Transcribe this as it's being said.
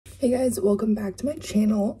Hey guys, welcome back to my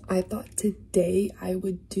channel. I thought today I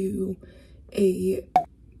would do a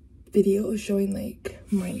video showing like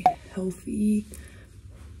my healthy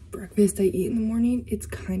breakfast I eat in the morning. It's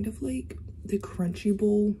kind of like the chunky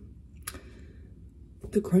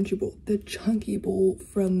bowl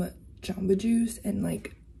from Jamba Juice, and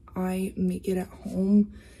like I make it at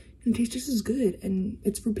home and it tastes just as good, and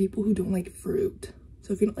it's for people who don't like fruit.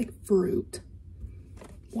 So if you don't like fruit,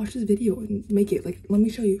 watch this video and make it. Like, let me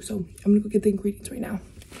show you. So I'm gonna go get the ingredients right now.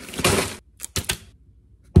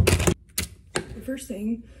 The first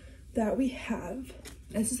thing that we have,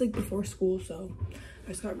 this is like before school, so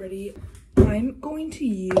I just got ready. I'm going to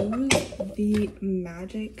use the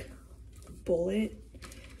Magic Bullet.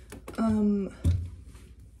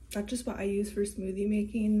 That's just what I use for smoothie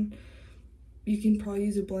making. You can probably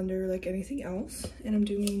use a blender like anything else, and I'm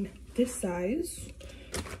doing this size,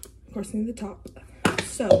 of course, near the top.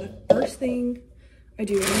 So the first thing I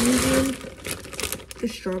do, I'm using the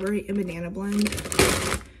strawberry and banana blend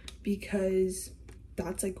because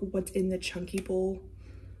that's like what's in the chunky bowl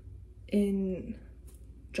in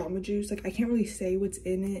Jamba Juice. Like, I can't really say what's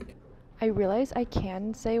in it. I realize I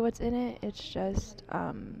can say what's in it. It's just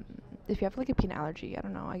if you have like a peanut allergy, I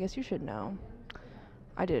don't know, I guess you should know.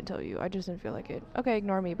 I didn't tell you, I just didn't feel like it. Okay,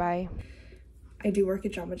 ignore me, bye. I do work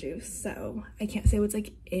at Jamba Juice, so I can't say what's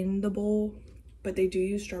like in the bowl, but they do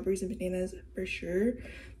use strawberries and bananas for sure.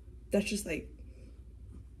 That's just like,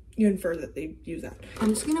 you infer that they use that. I'm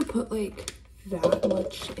just gonna put like that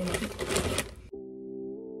much in it.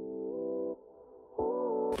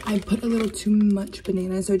 I put a little too much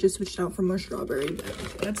banana, so I just switched out for more strawberry,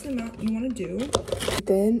 but that's the amount you want to do.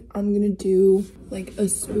 Then I'm gonna do like a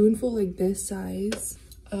spoonful like this size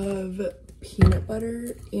of peanut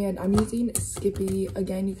butter, and I'm using Skippy.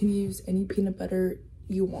 Again, you can use any peanut butter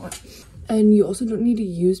you want, and you also don't need to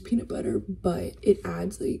use peanut butter, but it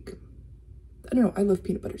adds like, I don't know, I love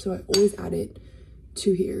peanut butter, so I always add it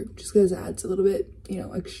to here just because it adds a little bit, you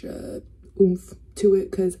know, extra oomph to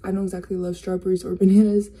it, because I don't exactly love strawberries or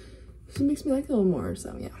bananas, so it makes me like it a little more.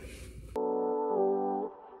 So yeah.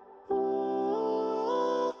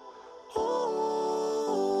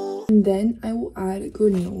 And then I will add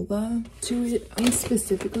granola to it. I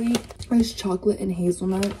specifically use chocolate and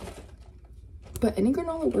hazelnut, but any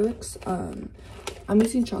granola works. I'm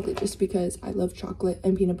using chocolate just because I love chocolate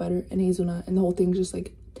and peanut butter and hazelnut, and the whole thing just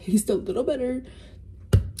like tastes a little better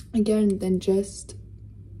again than just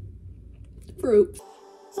fruit.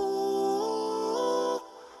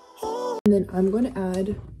 And then I'm going to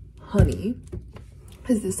add honey,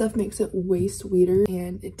 because this stuff makes it way sweeter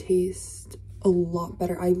and it tastes a lot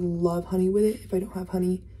better. I love honey with it. If I don't have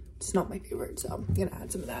honey, it's not my favorite, so I'm gonna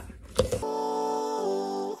add some of that.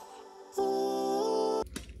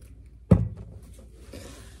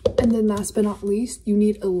 And then last but not least, you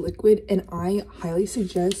need a liquid, and I highly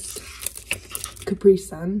suggest Capri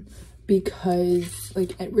Sun, because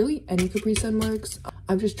like really any Capri Sun works.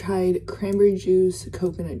 I've just tried cranberry juice,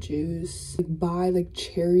 coconut juice, like bai, like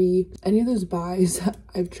cherry, any of those bais.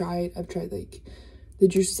 I've tried like the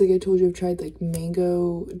juices, like I told you. I've tried like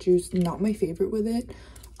mango juice, not my favorite with it.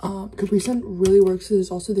 Capri Sun really works. There's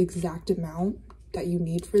also the exact amount that you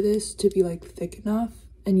need for this to be like thick enough,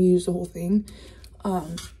 and you use the whole thing.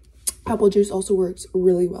 Apple juice also works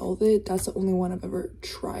really well with it. That's the only one I've ever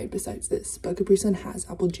tried besides this, but Capri Sun has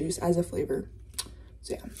apple juice as a flavor,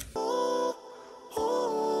 so yeah.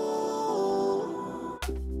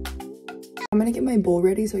 I'm gonna get my bowl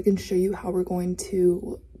ready so I can show you how we're going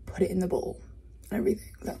to put it in the bowl and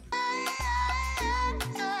everything. So.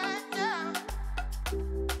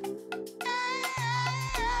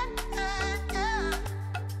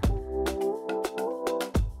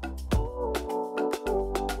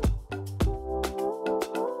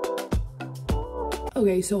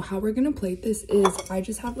 Okay, so how we're gonna plate this is I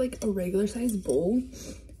just have like a regular size bowl,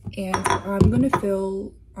 and I'm gonna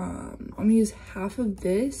fill, I'm gonna use half of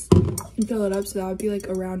this and fill it up, so that would be like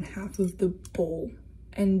around half of the bowl.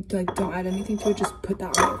 And like, don't add anything to it, just put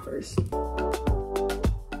that on there first.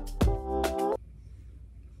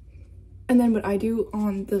 And then what I do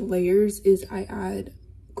on the layers is I add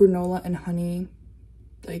granola and honey,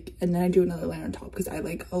 like, and then I do another layer on top because I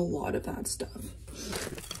like a lot of that stuff.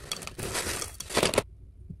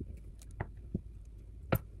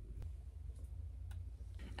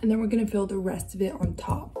 And then we're gonna fill the rest of it on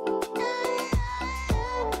top.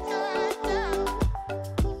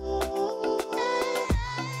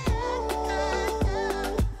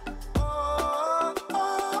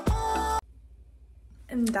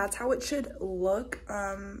 And that's how it should look.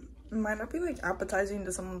 It might not be like appetizing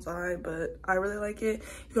to someone's eye, but I really like it.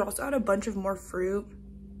 You can also add a bunch of more fruit,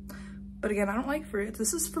 But again, I don't like fruits.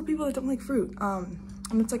 This is for people that don't like fruit. And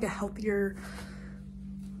it's like a healthier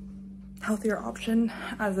option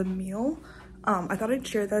as a meal. I thought I'd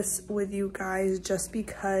share this with you guys just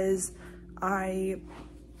because I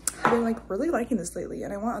have been like really liking this lately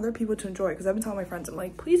and I want other people to enjoy it, because I've been telling my friends, I'm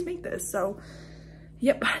like, please make this. So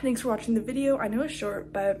yep, thanks for watching the video. I know it's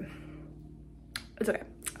short, but it's okay.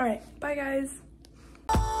 All right, bye guys.